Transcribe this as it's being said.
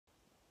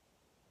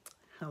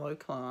Hello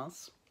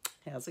class,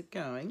 how's it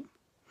going?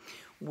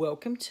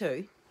 Welcome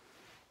to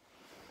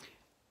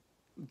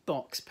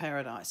Box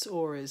Paradise,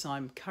 or as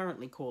I'm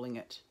currently calling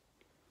it,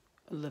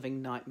 a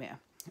living nightmare.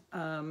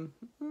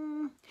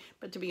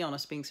 But to be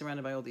honest, being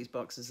surrounded by all these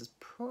boxes is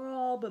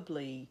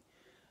probably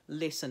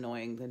less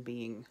annoying than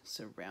being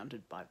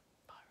surrounded by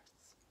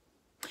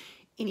pirates.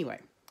 Anyway,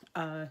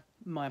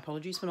 my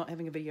apologies for not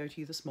having a video to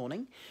you this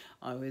morning.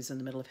 I was in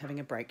the middle of having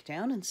a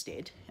breakdown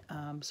instead,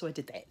 so I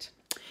did that.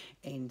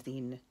 And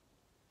then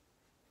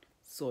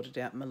sorted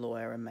out my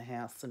lawyer and my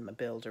house and my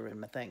builder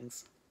and my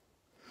things.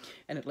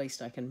 And at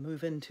least I can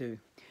move into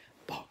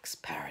Box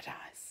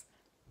Paradise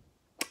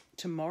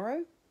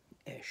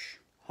tomorrow-ish,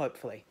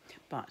 hopefully.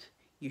 But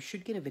you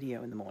should get a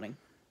video in the morning,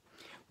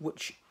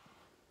 which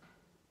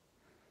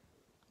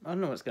I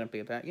don't know what it's going to be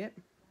about yet.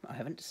 I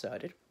haven't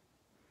decided.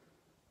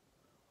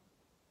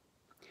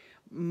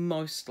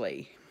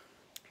 Mostly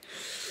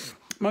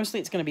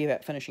it's going to be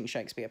about finishing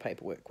Shakespeare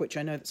paperwork, which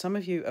I know that some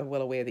of you are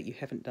well aware that you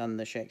haven't done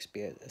the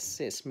Shakespeare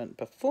assessment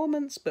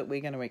performance, but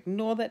we're going to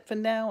ignore that for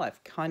now.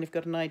 I've kind of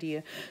got an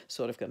idea,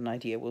 sort of got an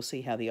idea. We'll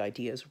see how the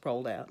ideas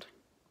roll out.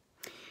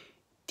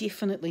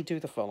 Definitely do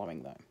the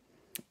following, though.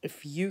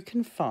 If you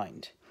can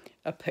find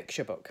a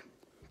picture book,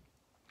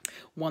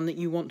 one that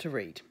you want to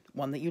read,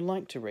 one that you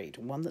like to read,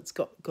 one that's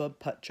got good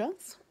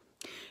pictures,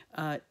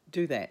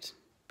 do that,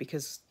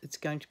 because it's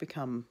going to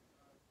become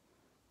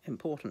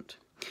important.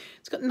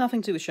 It's got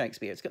nothing to do with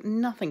Shakespeare. It's got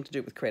nothing to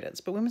do with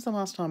credits. But when was the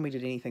last time we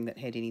did anything that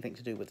had anything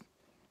to do with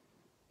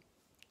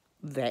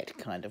that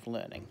kind of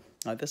learning?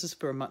 Oh, this is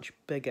for a much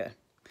bigger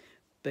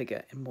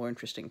and more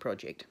interesting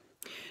project.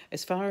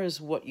 As far as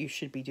what you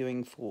should be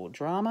doing for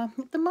drama,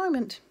 at the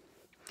moment,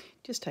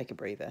 just take a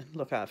breather.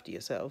 Look after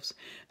yourselves.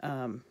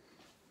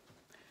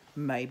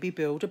 Maybe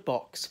build a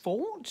box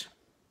fort.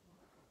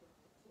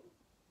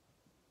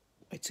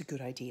 It's a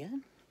good idea.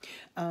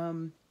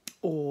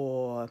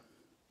 Or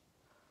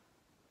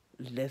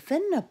live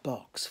in a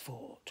box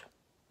fort.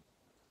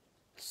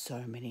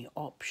 So many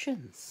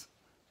options.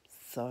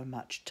 So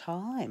much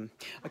time.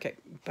 Okay,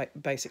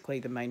 basically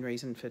the main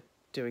reason for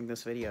doing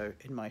this video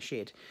in my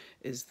shed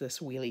is this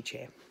wheelie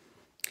chair.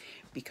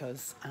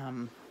 Because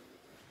I'm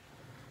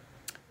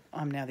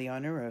now the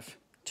owner of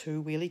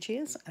two wheelie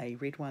chairs, a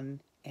red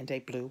one and a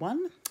blue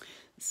one.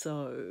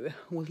 So,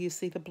 will you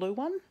see the blue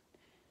one?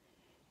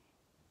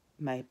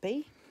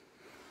 Maybe.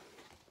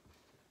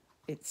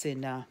 It's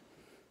in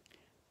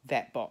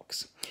that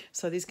box.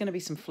 So there's going to be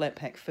some flat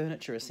pack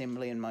furniture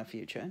assembly in my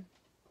future.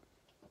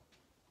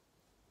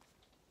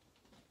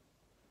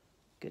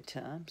 Good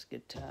times,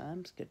 good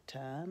times, good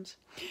times.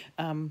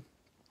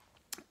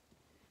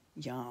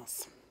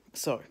 Yes.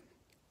 So,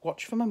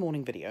 watch for my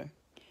morning video.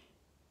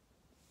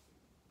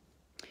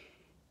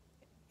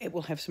 It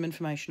will have some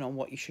information on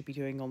what you should be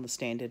doing on the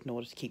standard in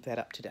order to keep that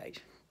up to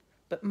date.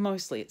 But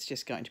mostly it's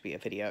just going to be a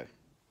video.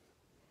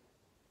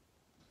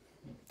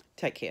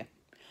 Take care.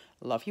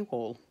 Love you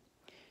all.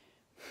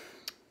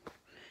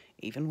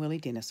 Even Willie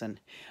Dennison.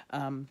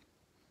 Don't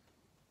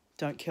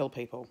kill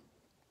people.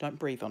 Don't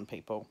breathe on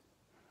people.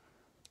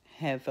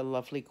 Have a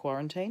lovely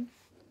quarantine.